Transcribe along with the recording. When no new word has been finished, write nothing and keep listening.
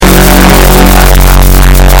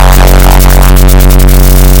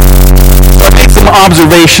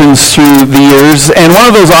observations through the years, and one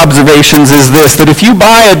of those observations is this, that if you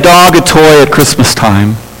buy a dog a toy at Christmas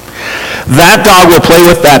time, that dog will play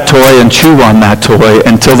with that toy and chew on that toy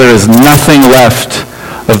until there is nothing left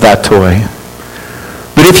of that toy.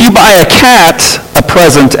 But if you buy a cat a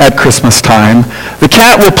present at Christmas time, the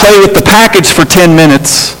cat will play with the package for 10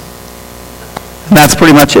 minutes, and that's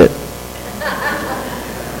pretty much it.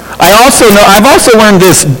 I've also learned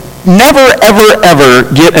this. Never, ever, ever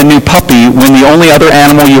get a new puppy when the only other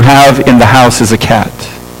animal you have in the house is a cat.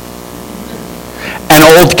 An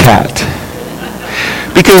old cat.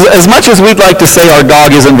 Because as much as we'd like to say our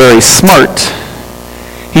dog isn't very smart,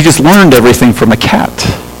 he just learned everything from a cat.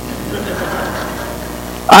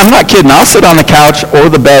 I'm not kidding. I'll sit on the couch or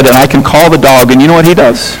the bed and I can call the dog, and you know what he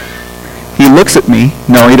does? He looks at me.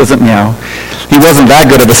 No, he doesn't meow. He wasn't that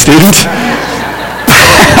good of a student.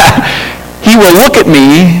 He will look at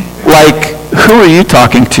me like, who are you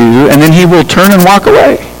talking to? And then he will turn and walk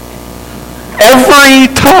away. Every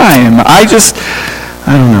time. I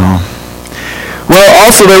don't know. Well,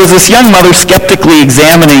 also there was this young mother skeptically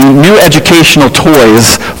examining new educational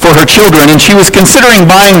toys for her children, and she was considering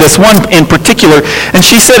buying this one in particular, and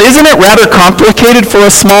she said, isn't it rather complicated for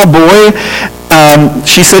a small boy?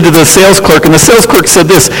 She said to the sales clerk, and the sales clerk said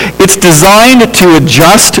this, it's designed to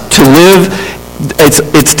adjust to live.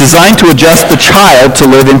 It's designed to adjust the child to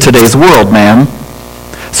live in today's world, ma'am.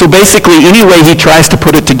 So basically, any way he tries to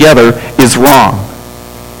put it together is wrong.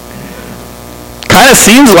 Kind of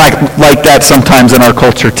seems like that sometimes in our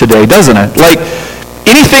culture today, doesn't it? Like,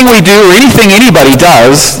 anything we do or anything anybody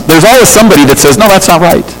does, there's always somebody that says, no, that's not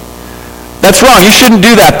right. That's wrong. You shouldn't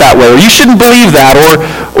do that way, or you shouldn't believe that,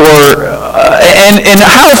 and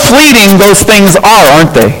how fleeting those things are,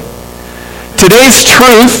 aren't they? Today's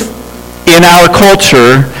truth in our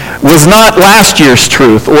culture was not last year's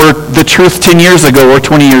truth or the truth 10 years ago or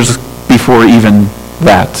 20 years before even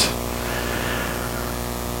that.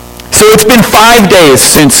 So it's been 5 days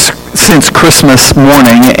since Christmas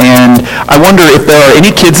morning, and I wonder if there are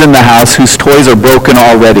any kids in the house whose toys are broken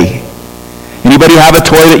already. Anybody have a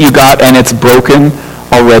toy that you got and it's broken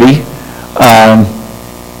already?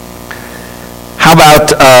 How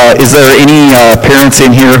about, is there any parents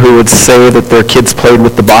in here who would say that their kids played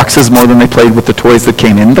with the boxes more than they played with the toys that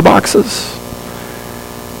came in the boxes?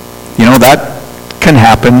 You know, that can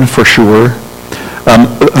happen for sure.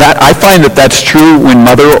 I find that that's true when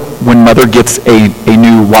mother gets a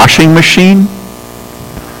new washing machine.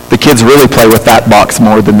 The kids really play with that box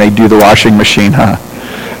more than they do the washing machine, huh?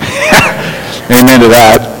 Amen to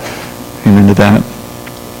that. Amen to that.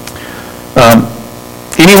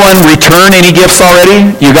 Anyone return any gifts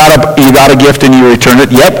already? You got a gift and you returned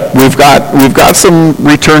it? Yep, we've got some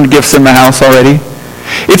returned gifts in the house already.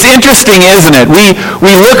 It's interesting, isn't it? We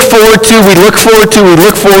look forward to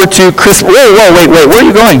Christmas. Whoa, wait, where are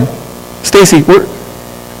you going? Stacy,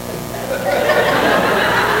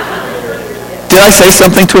 did I say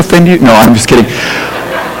something to offend you? No, I'm just kidding.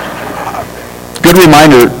 Good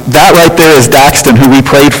reminder, that right there is Daxton, who we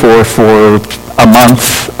prayed for a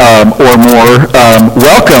month or more.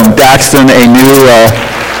 Welcome, Daxton, a new...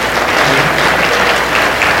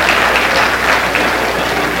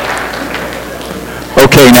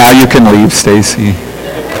 Okay, now you can leave, Stacy.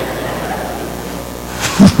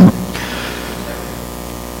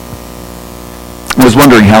 I was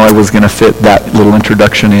wondering how I was going to fit that little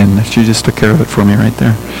introduction in. She just took care of it for me right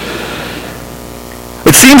there.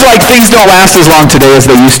 It seems like things don't last as long today as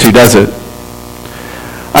they used to, does it?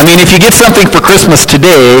 I mean, if you get something for Christmas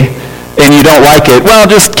today and you don't like it, well,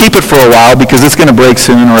 just keep it for a while because it's going to break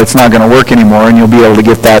soon or it's not going to work anymore and you'll be able to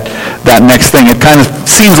get that next thing. It kind of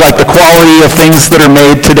seems like the quality of things that are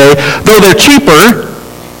made today, though they're cheaper,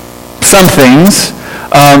 some things,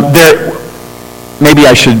 they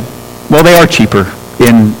are cheaper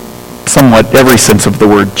in somewhat every sense of the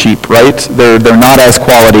word cheap, right? They're not as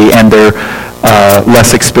quality and they're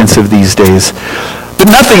less expensive these days. But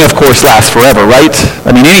nothing, of course, lasts forever, right?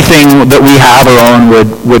 I mean, anything that we have or own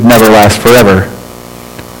would never last forever.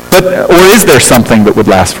 Or is there something that would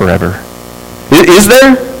last forever? Is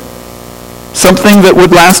there something that would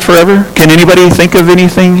last forever? Can anybody think of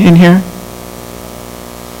anything in here?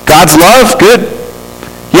 God's love? Good.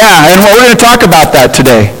 Yeah, and we're going to talk about that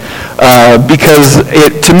today. Because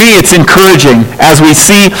to me it's encouraging as we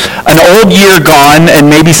see an old year gone, and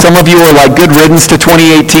maybe some of you are like, good riddance to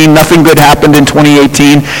 2018, nothing good happened in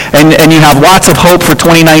 2018, and you have lots of hope for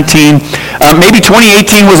 2019. Maybe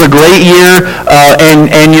 2018 was a great year,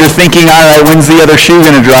 and you're thinking, all right, when's the other shoe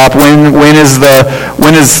going to drop? When is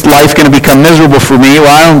life going to become miserable for me? Well,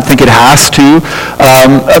 I don't think it has to.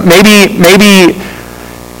 Maybe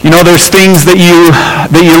There's things that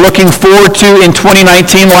you're looking forward to in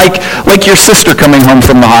 2019, like your sister coming home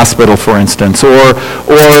from the hospital, for instance, or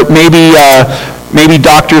maybe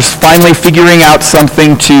doctors finally figuring out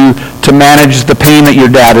something to manage the pain that your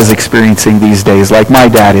dad is experiencing these days, like my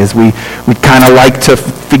dad is. We kind of like to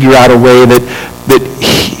figure out a way that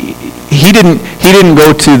he didn't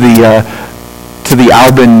go to the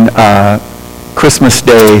Albin Christmas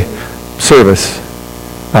Day service,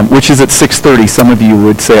 which is at 6:30. Some of you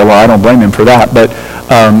would say, well, I don't blame him for that, but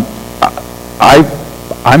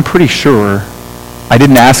I'm pretty sure, I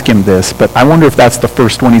didn't ask him this, but I wonder if that's the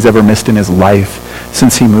first one he's ever missed in his life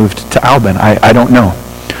since he moved to Albin. I don't know.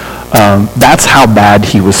 That's how bad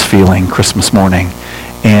he was feeling Christmas morning.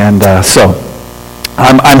 And so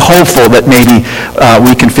I'm hopeful that maybe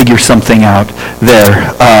we can figure something out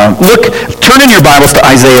there. Turn in your Bibles to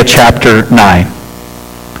Isaiah chapter 9.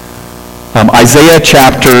 Isaiah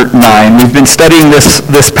chapter 9. We've been studying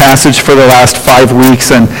this passage for the last 5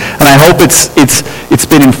 weeks, and I hope it's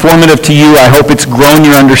been informative to you. I hope it's grown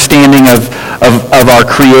your understanding of our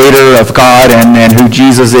Creator, of God, and who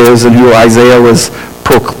Jesus is, and who Isaiah was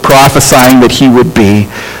prophesying that he would be.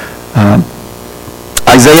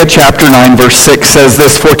 Isaiah chapter 9, verse 6 says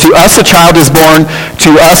this, "For to us a child is born,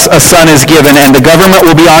 to us a son is given, and the government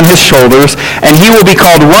will be on his shoulders, and he will be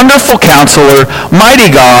called Wonderful Counselor, Mighty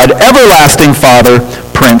God, Everlasting Father,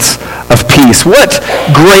 Prince of Peace." What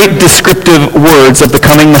great descriptive words of the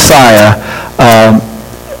coming Messiah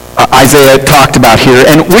Isaiah talked about here.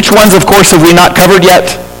 And which ones, of course, have we not covered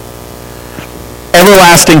yet?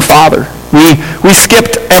 Everlasting Father. We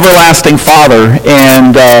skipped Everlasting Father,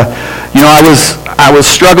 and I was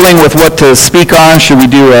struggling with what to speak on. Should we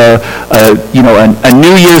do a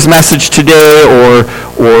New Year's message today,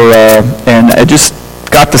 and I just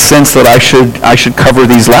got the sense that I should cover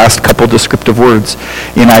these last couple descriptive words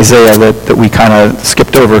in Isaiah that we kind of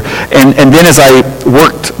skipped over. And then as I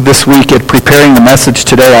worked this week at preparing the message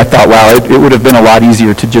today, I thought, wow, it would have been a lot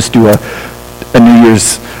easier to just do a New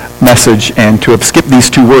Year's message and to have skipped these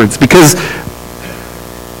two words, because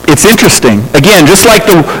it's interesting. Again, just like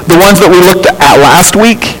the ones that we looked at last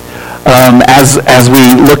week, as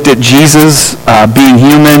we looked at Jesus being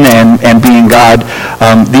human and being God,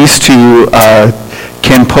 these two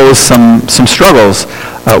can pose some struggles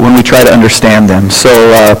when we try to understand them.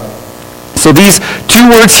 So these two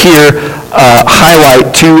words here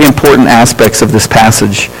highlight two important aspects of this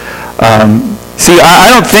passage. See, I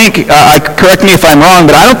don't think, correct me if I'm wrong,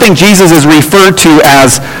 but I don't think Jesus is referred to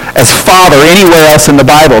as Father anywhere else in the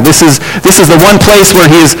Bible. This is the one place where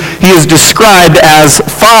he is described as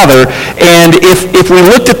Father. And if we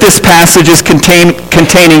looked at this passage as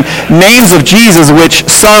containing names of Jesus, which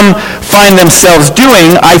some find themselves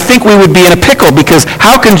doing, I think we would be in a pickle, because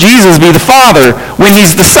how can Jesus be the Father when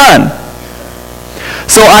he's the Son?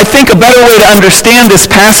 So I think a better way to understand this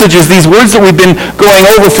passage is these words that we've been going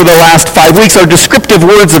over for the last 5 weeks are descriptive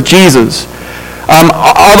words of Jesus.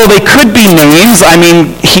 Although they could be names, I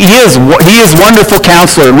mean, he is Wonderful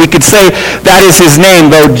Counselor. We could say that is his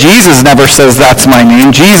name, though Jesus never says that's my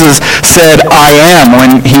name. Jesus said, I am,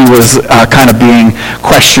 when he was kind of being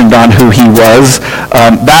questioned on who he was.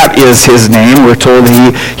 That is his name. We're told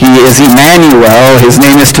he is Emmanuel. His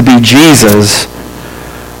name is to be Jesus.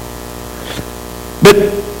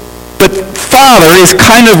 But Father is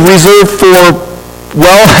kind of reserved for,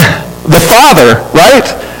 well, the Father, right?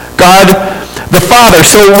 God, the Father.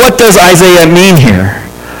 So what does Isaiah mean here?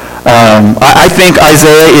 I think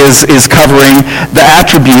Isaiah is covering the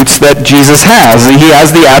attributes that Jesus has. He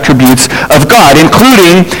has the attributes of God,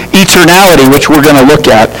 including eternality, which we're going to look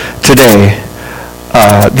at today.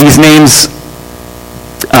 These names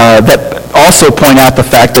that also point out the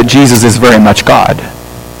fact that Jesus is very much God.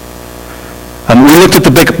 We looked at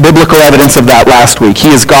the biblical evidence of that last week. He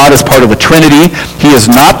is God as part of the Trinity. He is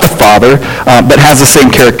not the Father, but has the same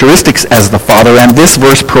characteristics as the Father. And this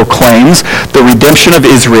verse proclaims the redemption of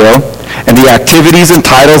Israel and the activities and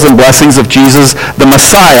titles and blessings of Jesus, the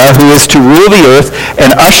Messiah, who is to rule the earth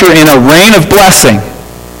and usher in a reign of blessing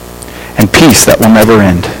and peace that will never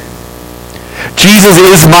end. Jesus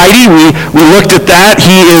is mighty. We looked at that.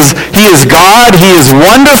 He is God. He is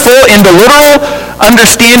wonderful in the literal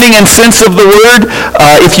understanding and sense of the word.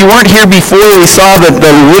 If you weren't here before, we saw that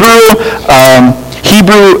the literal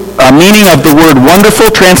Hebrew meaning of the word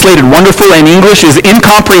wonderful, translated wonderful in English, is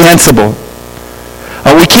incomprehensible.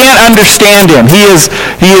 We can't understand him. He is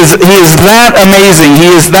that amazing.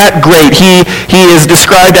 He is that great. He is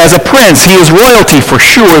described as a prince. He is royalty for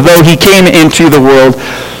sure, though he came into the world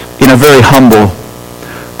in a very humble,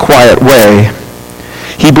 quiet way.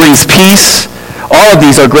 He brings peace All of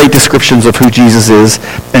these are great descriptions of who Jesus is,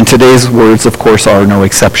 and today's words, of course, are no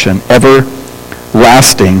exception.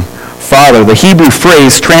 Everlasting Father. The Hebrew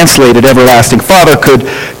phrase translated everlasting Father could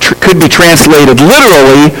be translated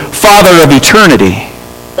literally Father of eternity.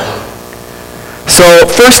 So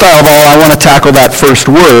first of all, I want to tackle that first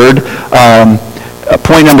word.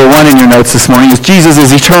 Point number 1 in your notes this morning is Jesus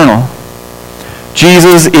is eternal.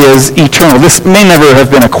 Jesus is eternal. This may never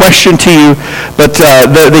have been a question to you, but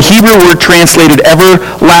the Hebrew word translated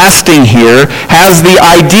everlasting here has the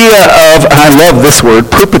idea of, and I love this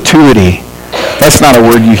word, perpetuity. That's not a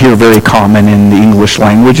word you hear very common in the English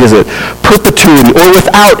language, is it? Perpetuity, or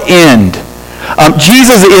without end.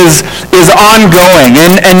 Jesus is ongoing,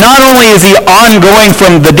 and not only is he ongoing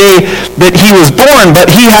from the day that he was born, but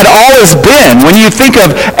he had always been. When you think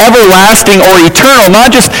of everlasting or eternal,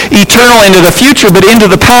 not just eternal into the future, but into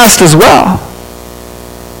the past as well.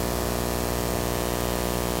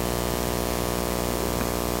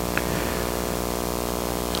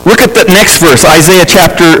 Look at the next verse, Isaiah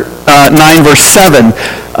chapter 9, verse 7.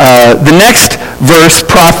 The next verse,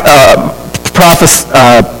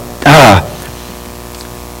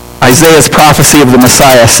 Isaiah's prophecy of the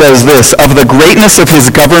Messiah says this, "Of the greatness of his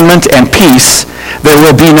government and peace, there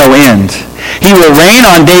will be no end. He will reign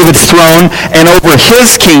on David's throne and over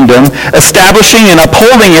his kingdom, establishing and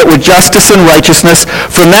upholding it with justice and righteousness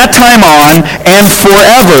from that time on and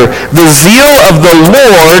forever. The zeal of the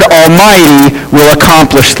Lord Almighty will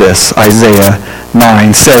accomplish this." Isaiah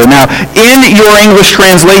 9:7. Now, in your English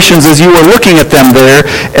translations, as you were looking at them there,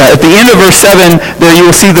 at the end of verse 7, there you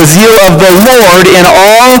will see the zeal of the Lord in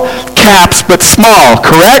all caps but small,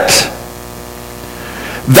 correct?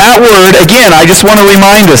 That word, again, I just want to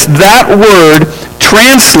remind us, that word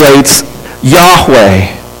translates Yahweh,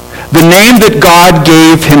 the name that God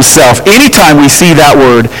gave himself. Anytime we see that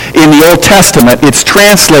word in the Old Testament, it's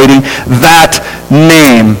translating that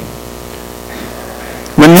name.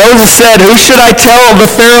 When Moses said, "Who should I tell the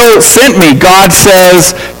Pharaoh sent me?" God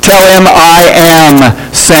says, "Tell him I am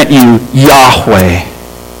sent you, Yahweh."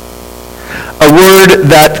 A word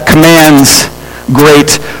that commands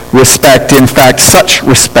great respect. In fact, such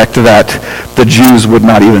respect that the Jews would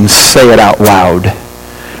not even say it out loud.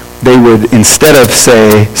 They would, instead of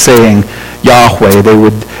saying Yahweh, they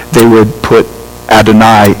would put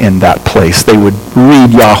Adonai in that place. They would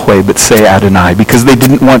read Yahweh but say Adonai because they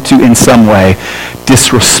didn't want to in some way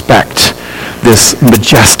disrespect this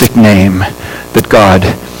majestic name that God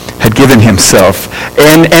had given himself.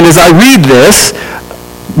 And as I read this,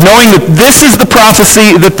 knowing that this is the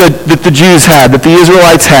prophecy that the Jews had, that the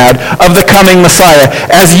Israelites had, of the coming Messiah.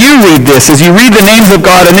 As you read this, as you read the names of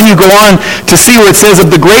God, and then you go on to see where it says of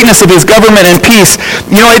the greatness of his government and peace,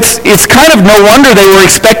 you know, it's kind of no wonder they were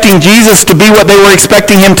expecting Jesus to be what they were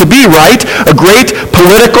expecting him to be, right? A great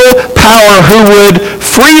political power who would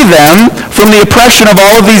free them from the oppression of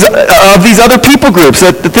all of these other people groups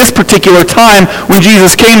at this particular time when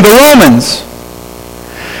Jesus came, the Romans.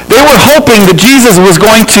 They were hoping that Jesus was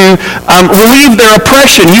going to relieve their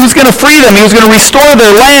oppression. He was going to free them. He was going to restore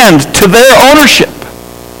their land to their ownership.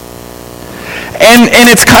 And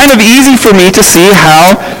it's kind of easy for me to see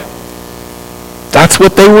how that's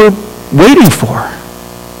what they were waiting for.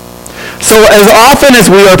 So as often as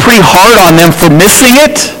we are pretty hard on them for missing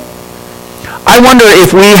it, I wonder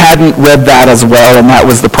if we hadn't read that as well, and that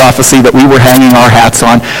was the prophecy that we were hanging our hats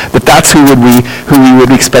on, that that's who we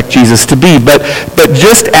would expect Jesus to be. But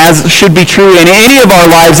just as should be true in any of our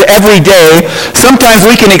lives every day, sometimes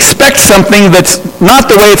we can expect something that's not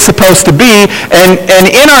the way it's supposed to be, and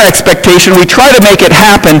in our expectation we try to make it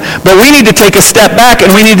happen, but we need to take a step back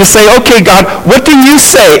and we need to say, okay, God, what do you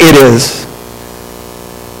say it is?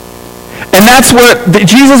 And that's what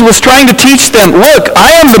Jesus was trying to teach them. Look,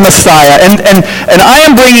 I am the Messiah, and I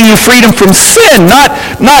am bringing you freedom from sin, not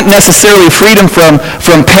necessarily freedom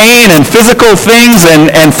from pain and physical things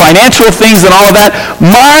and financial things and all of that.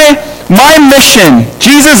 My mission,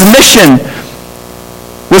 Jesus' mission,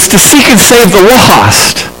 was to seek and save the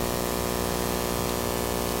lost.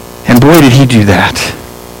 And boy, did he do that.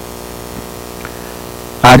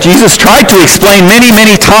 Jesus tried to explain many,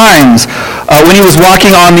 many times when he was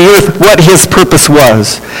walking on the earth what his purpose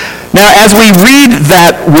was. Now, as we read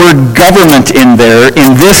that word government in there,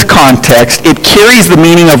 in this context, it carries the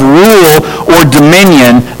meaning of rule or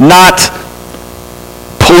dominion, not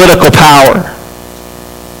political power.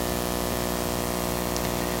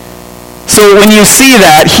 So when you see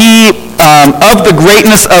that, of the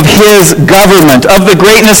greatness of his government, of the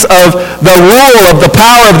greatness of the rule, of the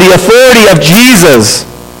power, of the authority of Jesus,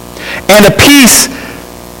 and peace,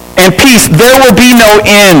 there will be no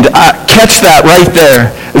end. Catch that right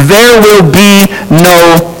there. There will be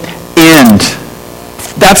no end.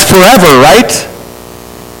 That's forever, right?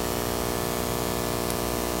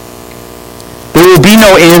 There will be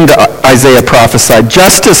no end, Isaiah prophesied.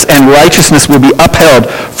 Justice and righteousness will be upheld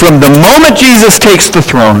from the moment Jesus takes the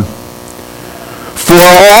throne for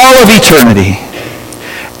all of eternity.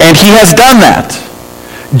 And he has done that.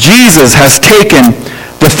 Jesus has taken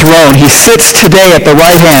the throne. He sits today at the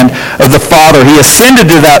right hand of the Father. He ascended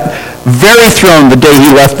to that very throne the day he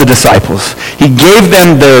left the disciples. He gave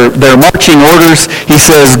them their marching orders. He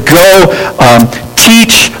says, go,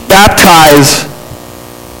 teach, baptize.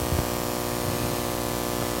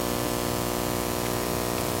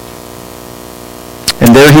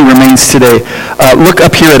 And there he remains today. Look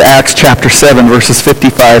up here at Acts chapter 7, verses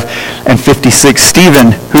 55 and 56.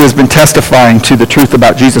 Stephen, who has been testifying to the truth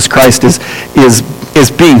about Jesus Christ, is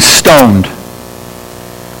being stoned.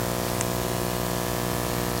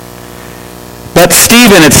 But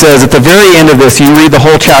Stephen, it says, at the very end of this, you read the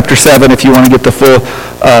whole chapter 7 if you want to get the full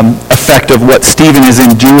effect of what Stephen is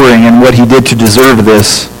enduring and what he did to deserve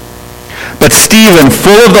this. But Stephen,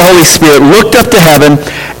 full of the Holy Spirit, looked up to heaven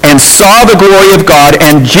and saw the glory of God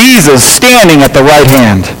and Jesus standing at the right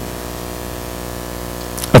hand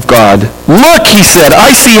of God. Look, he said, I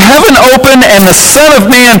see heaven open and the Son of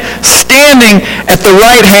Man standing at the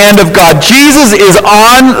right hand of God. Jesus is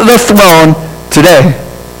on the throne today,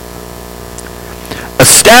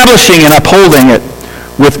 establishing and upholding it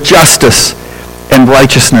with justice and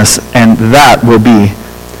righteousness, and that will be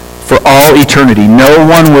for all eternity. No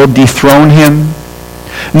one will dethrone him.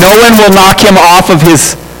 No one will knock him off of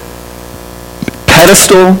his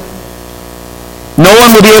pedestal. No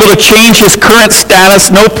one will be able to change his current status.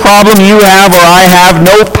 No problem you have or I have.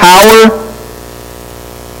 No power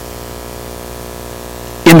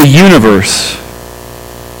in the universe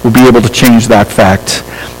will be able to change that fact.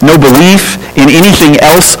 No belief in anything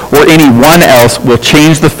else or anyone else will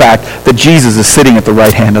change the fact that Jesus is sitting at the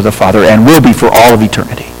right hand of the Father and will be for all of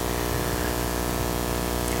eternity.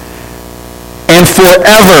 And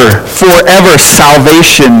forever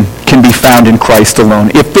salvation can be found in Christ alone.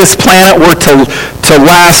 If this planet were to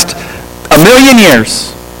last 1,000,000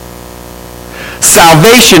 years,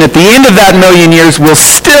 salvation at the end of that 1,000,000 years will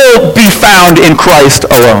still be found in Christ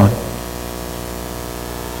alone.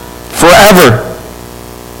 Forever.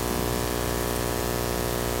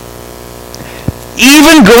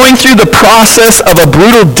 Even going through the process of a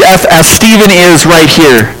brutal death as Stephen is right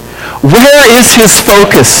here, where is his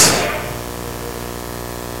focus?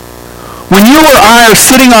 When you or I are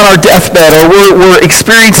sitting on our deathbed, or we're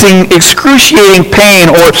experiencing excruciating pain,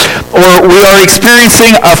 or we are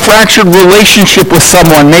experiencing a fractured relationship with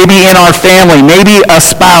someone, maybe in our family, maybe a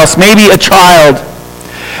spouse, maybe a child,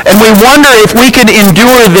 and we wonder if we can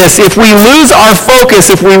endure this, if we lose our focus,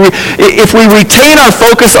 if we retain our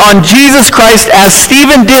focus on Jesus Christ as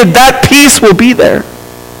Stephen did, that peace will be there.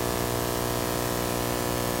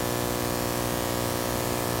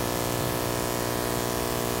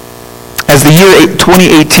 As the year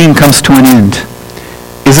 2018 comes to an end,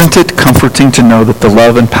 isn't it comforting to know that the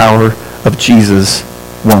love and power of Jesus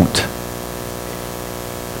won't?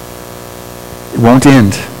 It won't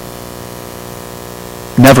end.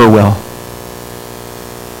 Never will.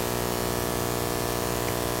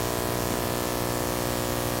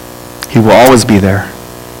 He will always be there.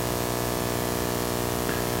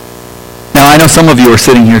 Now, I know some of you are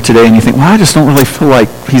sitting here today and you think, well, I just don't really feel like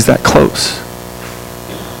he's that close.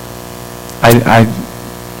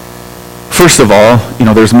 First of all,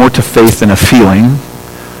 there's more to faith than a feeling.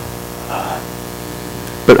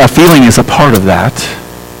 But a feeling is a part of that.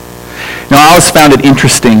 I always found it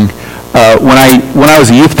interesting when I was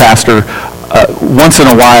a youth pastor, once in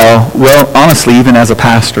a while, well, honestly, even as a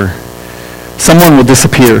pastor, someone will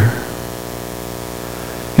disappear.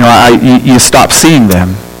 You stop seeing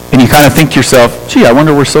them, and you kind of think to yourself, gee, I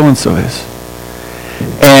wonder where so-and-so is.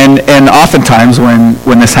 And oftentimes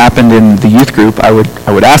when this happened in the youth group, I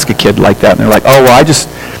would ask a kid like that, and they're like, oh, well, I just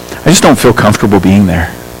don't feel comfortable being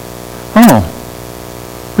there. Oh,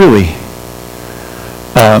 really?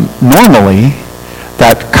 Normally,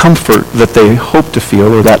 that comfort that they hope to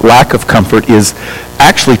feel, or that lack of comfort, is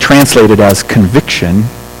actually translated as conviction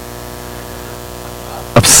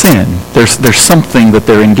of sin. There's something that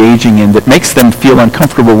they're engaging in that makes them feel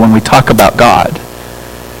uncomfortable when we talk about God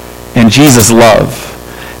and Jesus' love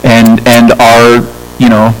and our,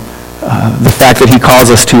 the fact that he calls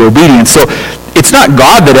us to obedience. So it's not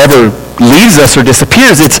God that ever leaves us or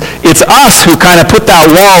disappears. It's us who kind of put that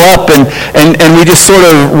wall up and we just sort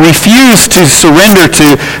of refuse to surrender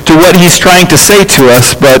to what he's trying to say to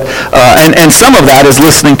us. But and some of that is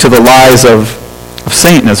listening to the lies of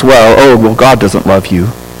Satan as well. Oh, well, God doesn't love you.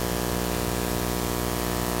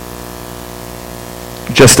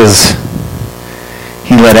 just as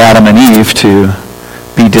he led Adam and Eve to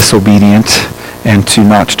be disobedient and to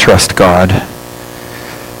not trust God.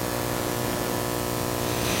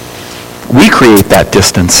 We create that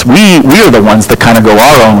distance. We are the ones that kind of go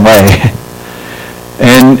our own way.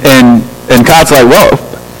 And God's like, whoa,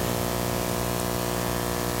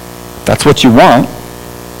 that's what you want.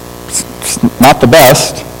 It's not the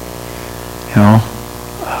best. You know,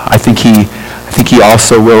 I think he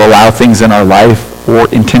also will allow things in our life, or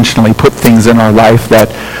intentionally put things in our life that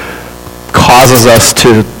causes us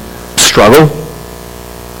to struggle,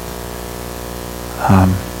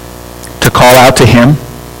 to call out to him.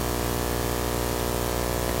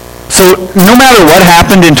 So no matter what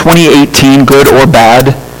happened in 2018, good or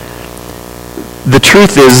bad, the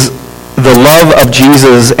truth is the love of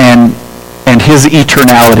Jesus and his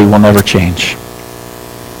eternality will never change.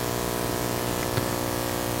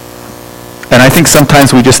 And I think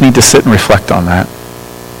sometimes we just need to sit and reflect on that.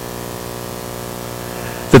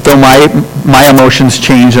 That though my emotions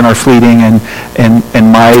change and are fleeting, and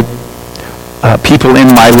my people in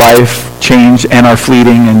my life change and are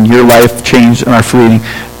fleeting, and your life change and are fleeting,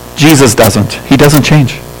 Jesus doesn't. He doesn't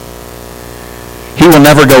change. He will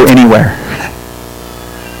never go anywhere.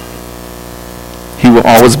 He will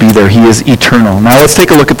always be there. He is eternal. Now let's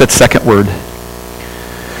take a look at that second word.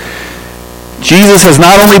 Jesus has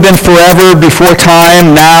not only been forever before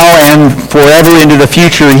time, now, and forever into the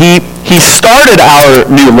future. He started our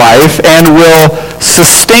new life and will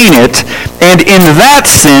sustain it. And in that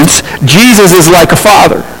sense, Jesus is like a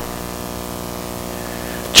father.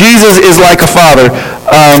 Jesus is like a father.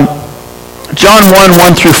 John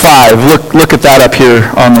 1 through 5. Look at that up here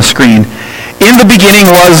on the screen. In the beginning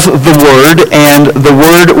was the Word, and the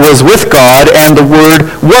Word was with God, and the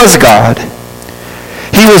Word was God.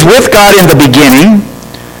 He was with God in the beginning.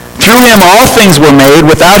 Through him all things were made.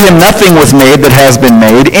 Without him nothing was made that has been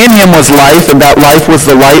made. In him was life, and that life was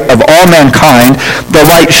the light of all mankind. The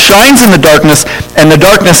light shines in the darkness, and the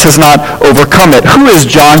darkness has not overcome it. Who is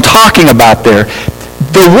John talking about there?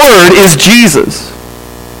 The Word is Jesus.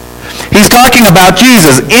 He's talking about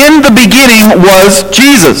Jesus. In the beginning was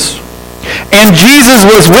Jesus. And Jesus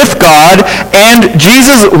was with God, and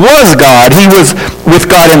Jesus was God. He was with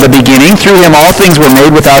God in the beginning. Through him all things were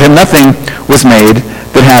made. Without him nothing was made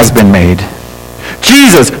that has been made.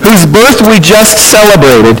 Jesus, whose birth we just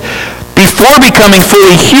celebrated, before becoming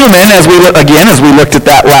fully human, as we looked at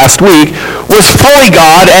that last week, was fully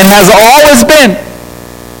God and has always been.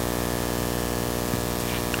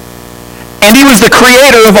 And he was the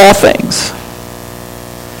creator of all things.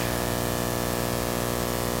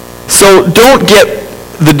 So don't get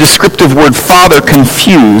the descriptive word Father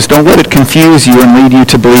confused. Don't let it confuse you and lead you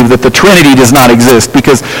to believe that the Trinity does not exist,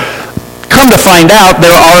 because come to find out,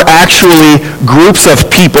 there are actually groups of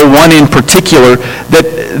people, one in particular,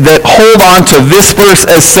 that hold on to this verse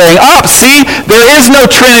as saying, see, there is no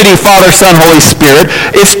Trinity, Father, Son, Holy Spirit.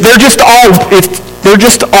 They're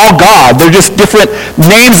just all God. They're just different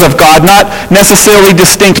names of God, not necessarily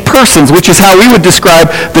distinct persons, which is how we would describe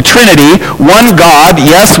the Trinity. One God,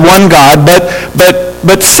 yes, one God,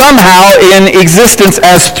 but somehow in existence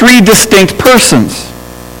as three distinct persons.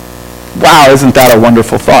 Wow, isn't that a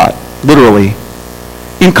wonderful thought? Literally,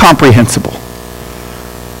 incomprehensible.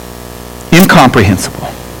 Incomprehensible.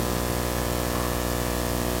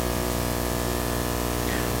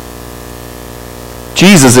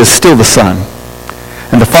 Jesus is still the Son,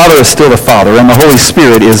 and the Father is still the Father, and the Holy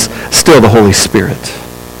Spirit is still the Holy Spirit.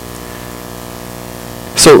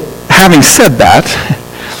 So, having said that,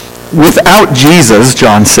 without Jesus,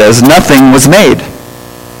 John says, nothing was made.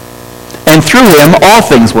 And through him, all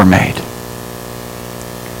things were made.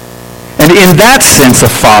 And in that sense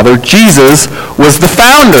of Father, Jesus was the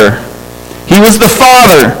founder. He was the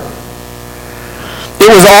Father. It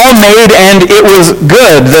was all made and it was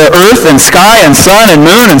good. The earth and sky and sun and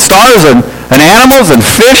moon and stars and animals and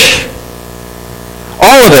fish.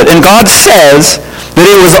 All of it. And God says that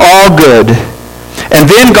it was all good. And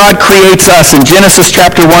then God creates us. In Genesis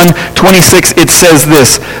chapter 1:26, it says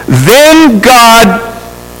this. Then God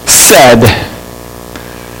said...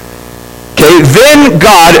 Okay, then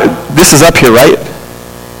God, this is up here, right?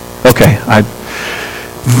 Okay.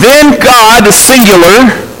 Then God, singular,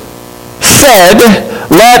 said,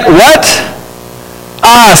 let what?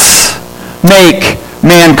 Us make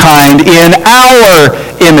mankind in our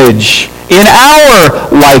image, in our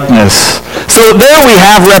likeness. So there we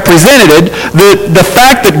have represented the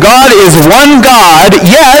fact that God is one God,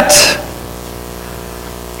 yet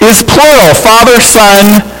is plural. Father,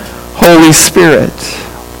 Son, Holy Spirit.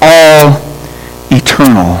 All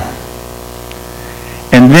eternal.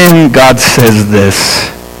 And then God says this,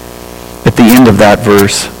 at the end of that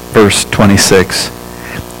verse 26,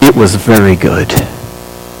 it was very good.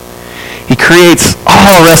 He creates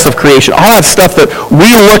all the rest of creation, all that stuff that we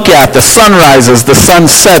look at, the sunrises, the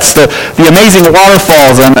sunsets, the amazing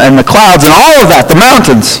waterfalls and the clouds and all of that, the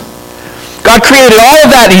mountains. God created all of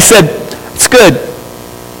that and he said, it's good.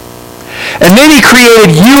 And then he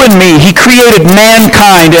created you and me. He created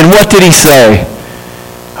mankind, and what did he say?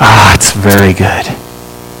 It's very good.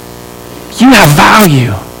 You have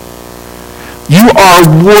value. You are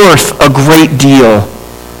worth a great deal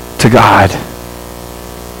to God.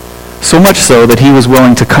 So much so that he was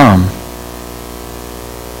willing to come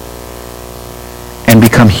and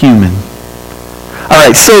become human. All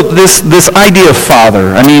right, so this idea of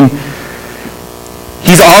Father, I mean,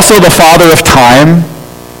 he's also the Father of time.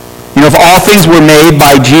 You know, if all things were made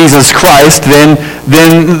by Jesus Christ, then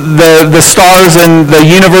the stars and the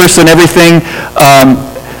universe and everything,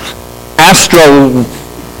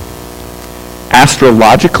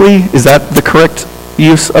 astrologically, is that the correct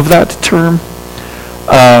use of that term?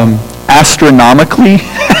 Astronomically,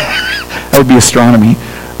 that would be astronomy.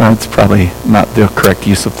 It's probably not the correct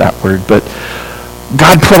use of that word, but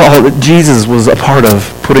God Jesus was a part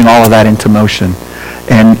of putting all of that into motion,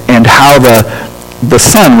 and how the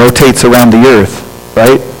sun rotates around the earth,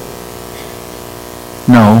 right?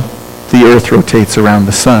 No, the earth rotates around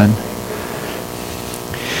the sun.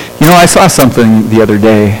 You know, I saw something the other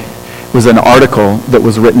day. It was an article that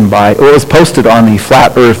was written by, or it was posted on the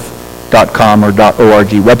flatearth.com or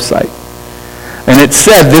 .org website. And it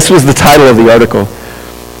said, this was the title of the article,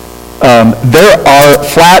 there are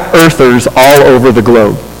flat earthers all over the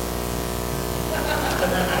globe.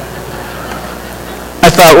 I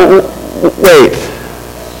thought, wait,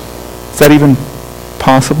 is that even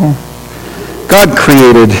possible? God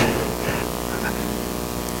created.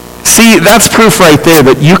 See, that's proof right there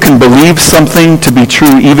that you can believe something to be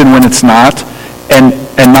true even when it's not, and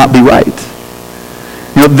not be right.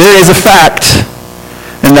 You know, there is a fact,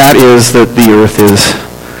 and that is that the earth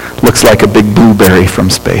looks like a big blueberry from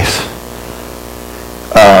space.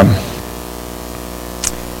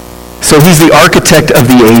 So he's the architect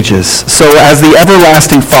of the ages. So as the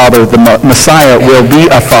everlasting Father, the Messiah will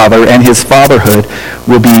be a father, and his fatherhood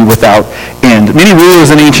will be without end. Many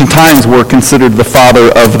rulers in ancient times were considered the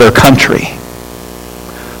father of their country.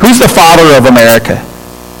 Who's the father of America?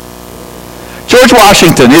 George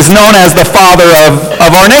Washington is known as the father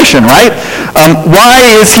of our nation, right?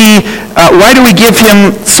 Why do we give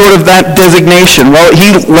him sort of that designation? Well,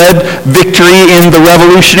 he led victory in the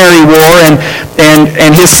Revolutionary War,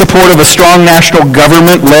 and his support of a strong national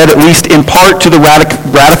government led, at least in part, to the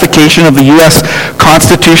ratification of the U.S.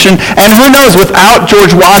 Constitution. And who knows, without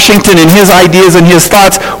George Washington and his ideas and his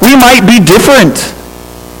thoughts, we might be different.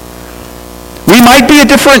 We might be a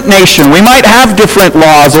different nation. We might have different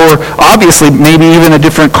laws, or obviously maybe even a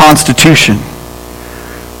different constitution,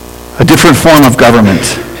 a different form of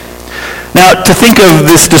government. Now, to think of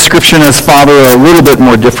this description as father a little bit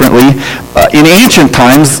more differently, in ancient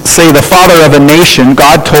times, say the father of a nation,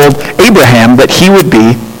 God told Abraham that he would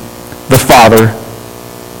be the father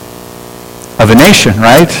of a nation,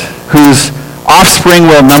 right? Whose offspring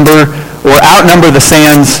will outnumber the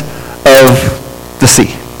sands of the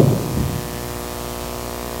sea.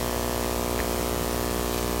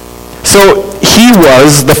 So he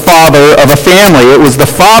was the father of a family. It was the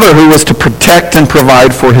father who was to protect and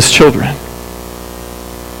provide for his children.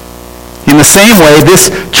 In the same way,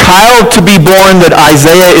 this child to be born that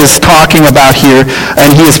Isaiah is talking about here,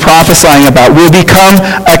 and he is prophesying about, will become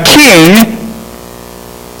a king,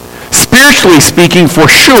 spiritually speaking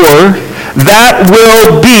for sure, that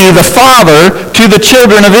will be the father to the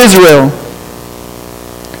children of Israel.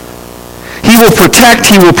 He will protect,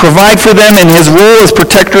 he will provide for them, and his role as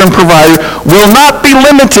protector and provider will not be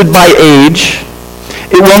limited by age.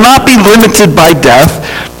 It will not be limited by death.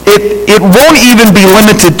 It won't even be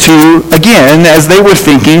limited to, again, as they were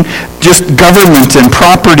thinking, just government and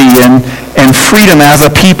property and freedom as a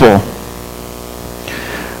people.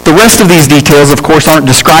 The rest of these details, of course, aren't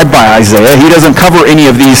described by Isaiah. He doesn't cover any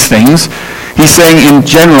of these things. He's saying in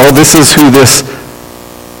general, this is who this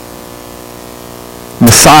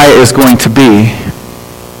Messiah is going to be.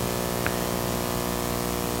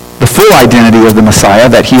 The full identity of the Messiah,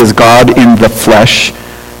 that he is God in the flesh,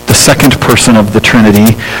 the second person of the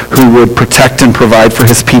Trinity, who would protect and provide for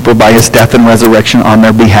his people by his death and resurrection on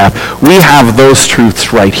their behalf. We have those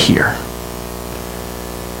truths right here.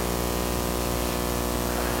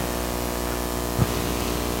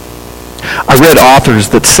 I read authors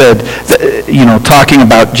that said, that, talking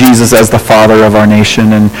about Jesus as the father of our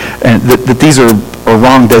nation, and that these are or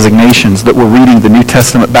wrong designations that were reading the New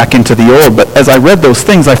Testament back into the Old. But as I read those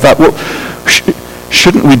things, I thought, well,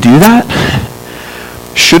 shouldn't we do that?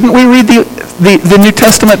 Shouldn't we read the New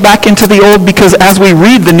Testament back into the Old? Because as we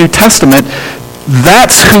read the New Testament,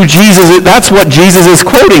 that's who Jesus is. That's what Jesus is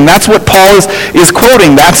quoting. That's what Paul is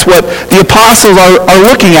quoting. That's what the apostles are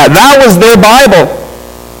looking at. That was their Bible,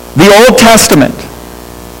 the Old Testament.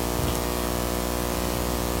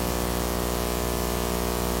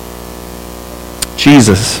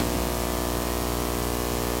 Jesus,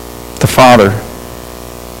 the Father,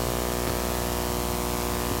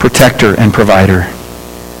 protector and provider.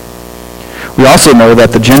 We also know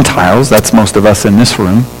that the Gentiles, that's most of us in this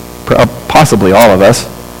room, possibly all of us,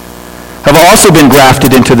 have also been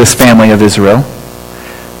grafted into this family of Israel.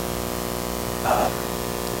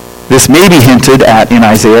 This may be hinted at in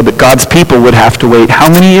Isaiah, but God's people would have to wait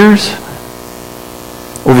how many years?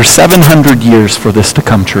 Over 700 years for this to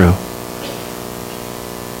come true.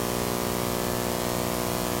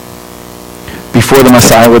 Before the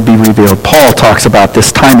Messiah would be revealed. Paul talks about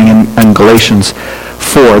this timing in Galatians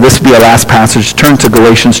 4. This will be our last passage. Turn to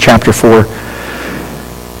Galatians chapter 4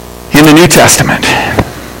 in the New Testament.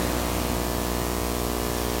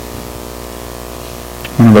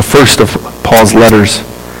 One of the first of Paul's letters.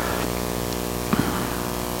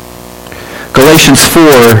 Galatians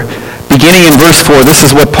 4, beginning in verse 4, this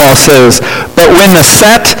is what Paul says. But when the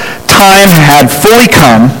set time had fully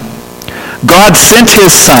come, God sent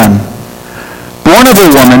his Son, born of a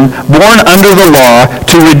woman, born under the law,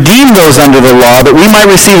 to redeem those under the law, that we might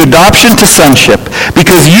receive adoption to sonship.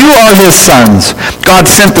 Because you are his sons. God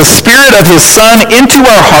sent the Spirit of his Son into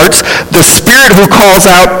our hearts, the Spirit who calls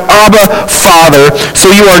out, Abba, Father.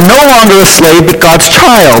 So you are no longer a slave, but God's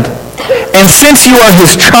child. And since you are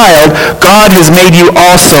his child, God has made you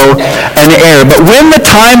also an heir. But when the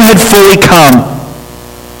time had fully come,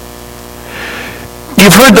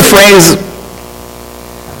 you've heard the phrase,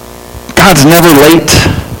 God's never late.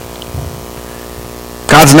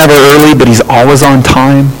 God's never early, but he's always on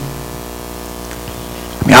time.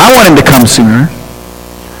 I want him to come sooner.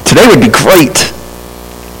 Today would be great.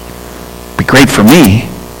 Be great for me.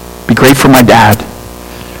 Be great for my dad.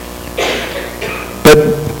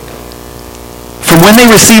 But from when they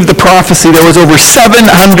received the prophecy, there was over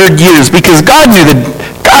 700 years, because God knew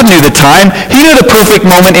the time. He knew the perfect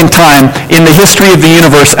moment in time in the history of the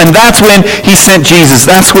universe, and that's when he sent Jesus.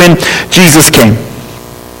 That's when Jesus came.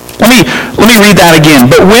 Let me read that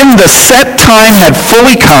again. But when the set time had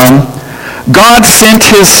fully come, God sent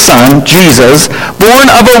his Son, Jesus,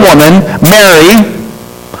 born of a woman, Mary,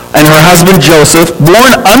 and her husband Joseph,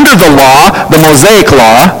 born under the law, the Mosaic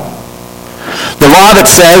law, the law that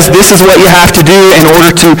says this is what you have to do in order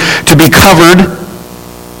to be covered,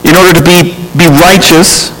 in order to be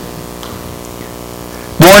righteous.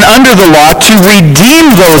 Born under the law to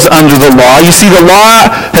redeem those under the law. You see, the law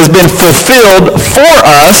has been fulfilled for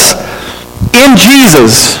us in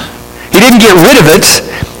Jesus. He didn't get rid of it.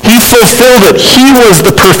 He fulfilled it. He was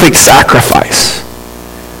the perfect sacrifice.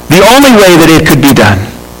 The only way that it could be done.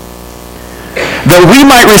 That we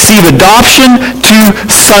might receive adoption to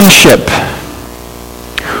sonship.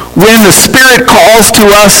 When the Spirit calls to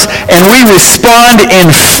us and we respond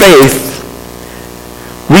in faith,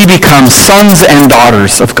 we become sons and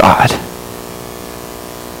daughters of God.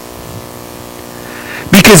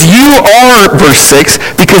 Because you are, verse 6,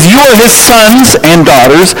 because you are his sons and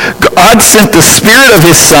daughters, God sent the Spirit of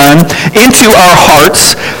his Son into our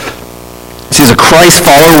hearts. See, as a Christ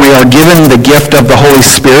follower, we are given the gift of the Holy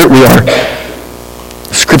Spirit.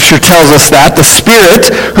 Scripture tells us that. The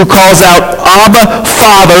Spirit who calls out, Abba,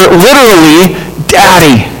 Father, literally,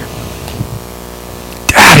 Daddy.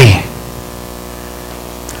 Daddy.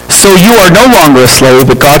 So you are no longer a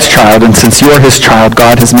slave, but God's child, and since you are his child,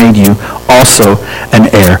 God has made you also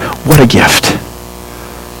an heir. What a gift.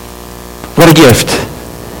 What a gift.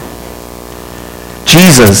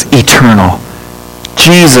 Jesus, eternal.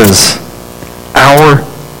 Jesus, our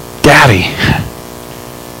Daddy.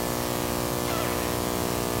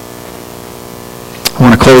 I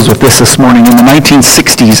want to close with this morning. In the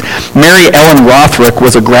 1960s, Mary Ellen Rothrick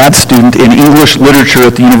was a grad student in English literature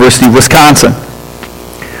at the University of Wisconsin.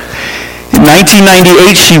 In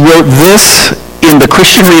 1998, she wrote this in the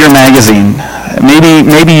Christian Reader magazine.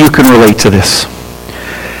 Maybe you can relate to this.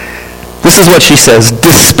 This is what she says.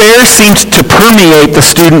 Despair seemed to permeate the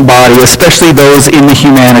student body, especially those in the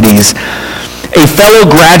humanities. A fellow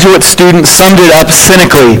graduate student summed it up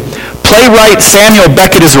cynically. Playwright Samuel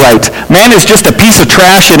Beckett is right. Man is just a piece of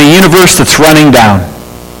trash in a universe that's running down.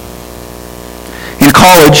 In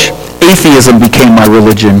college, atheism became my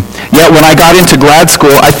religion. Yet when I got into grad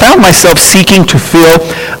school, I found myself seeking to fill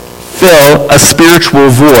fill a spiritual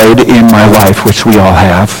void in my life, which we all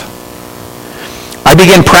have. I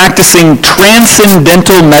began practicing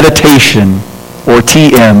transcendental meditation, or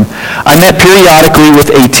TM. I met periodically with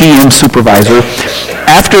a TM supervisor.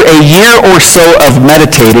 After a year or so of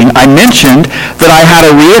meditating, I mentioned that I had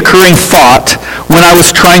a reoccurring thought when I was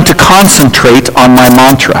trying to concentrate on my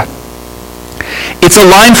mantra. It's a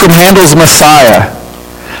line from Handel's Messiah.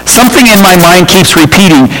 Something in my mind keeps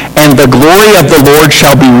repeating, and the glory of the Lord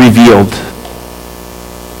shall be revealed.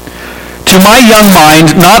 To my young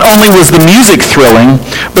mind, not only was the music thrilling,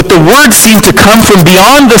 but the words seemed to come from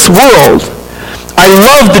beyond this world. I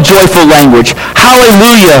loved the joyful language.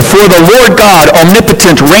 Hallelujah, for the Lord God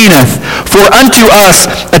omnipotent reigneth. For unto us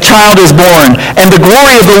a child is born, and the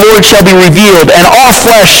glory of the Lord shall be revealed, and all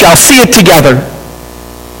flesh shall see it together.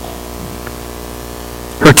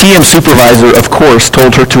 Her TM supervisor, of course,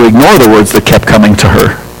 told her to ignore the words that kept coming to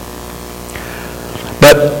her.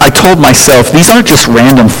 But I told myself, these aren't just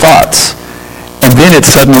random thoughts. And then it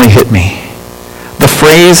suddenly hit me. The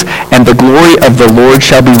phrase, and the glory of the Lord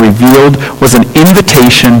shall be revealed, was an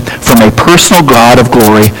invitation from a personal God of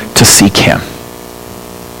glory to seek him.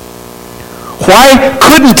 Why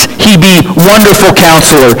couldn't he be Wonderful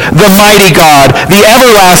Counselor, the Mighty God, the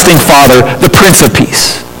Everlasting Father, the Prince of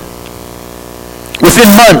Peace?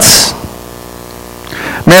 Within months,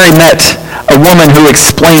 Mary met a woman who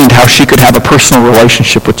explained how she could have a personal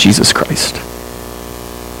relationship with Jesus Christ.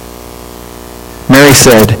 Mary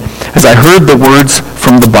said, as I heard the words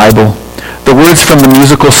from the Bible, the words from the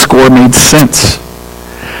musical score made sense.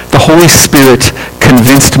 The Holy Spirit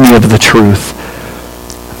convinced me of the truth.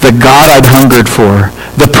 The God I'd hungered for,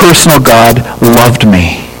 the personal God, loved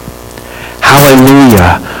me.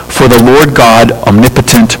 Hallelujah, for the Lord God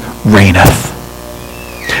omnipotent reigneth.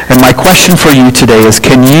 And my question for you today is,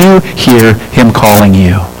 can you hear him calling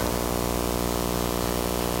you?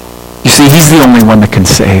 You see, he's the only one that can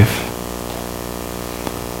save.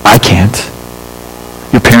 I can't.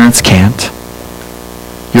 Your parents can't.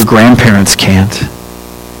 Your grandparents can't.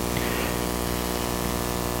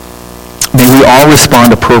 May we all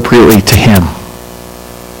respond appropriately to him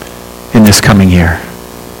in this coming year.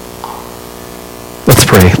 Let's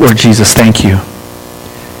pray. Lord Jesus, thank you.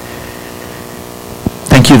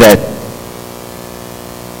 Thank you that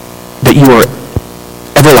you are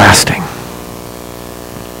everlasting.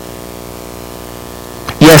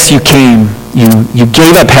 Yes, you came. You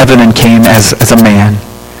gave up heaven and came as a man.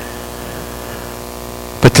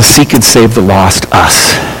 But to seek and save the lost,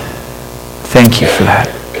 us. Thank you for that.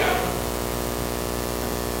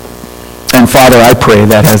 And Father, I pray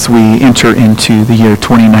that as we enter into the year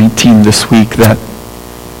 2019 this week, that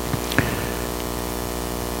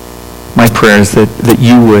my prayer is that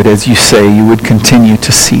you would, as you say, you would continue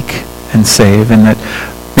to seek and save, and that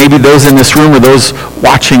maybe those in this room or those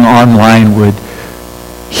watching online would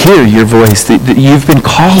hear your voice, that you've been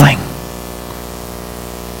calling.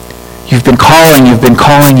 You've been calling, you've been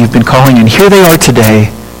calling, you've been calling, and here they are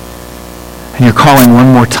today, and you're calling one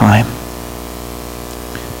more time.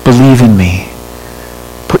 Believe in me.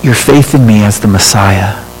 Put your faith in me as the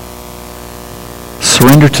Messiah.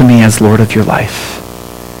 Surrender to me as Lord of your life,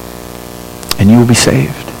 and you will be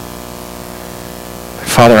saved.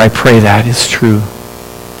 Father, I pray that is true.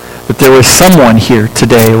 That there was someone here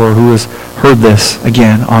today or who has heard this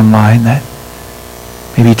again online, that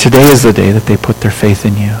maybe today is the day that they put their faith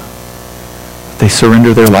in you. That they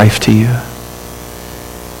surrender their life to you.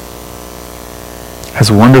 As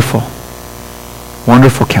wonderful,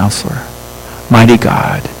 wonderful Counselor, mighty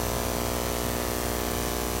God,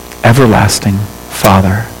 everlasting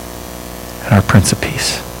Father, and our Prince of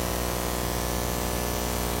Peace.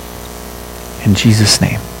 In Jesus'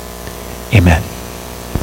 name, amen.